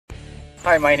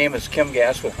Hi, my name is Kim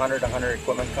Gass with Hunter to Hunter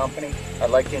Equipment Company.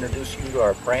 I'd like to introduce you to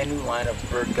our brand new line of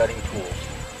bird gutting tools.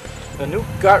 The new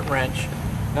gut wrench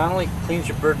not only cleans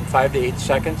your bird in 5 to 8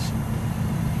 seconds,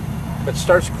 but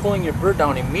starts cooling your bird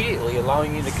down immediately,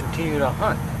 allowing you to continue to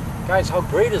hunt. Guys, how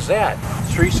great is that?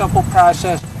 3 simple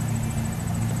process.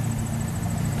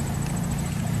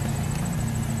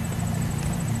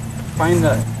 Find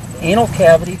the anal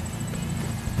cavity,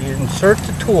 you insert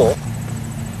the tool,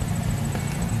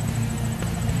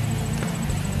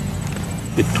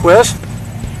 you twist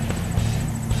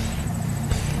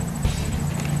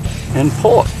and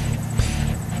pull it.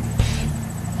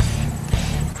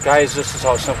 Guys, this is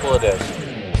how simple it is.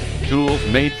 Tools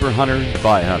made for hunters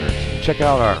by hunters. Check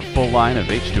out our full line of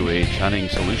H2H hunting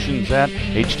solutions at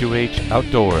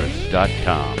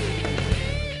h2houtdoors.com.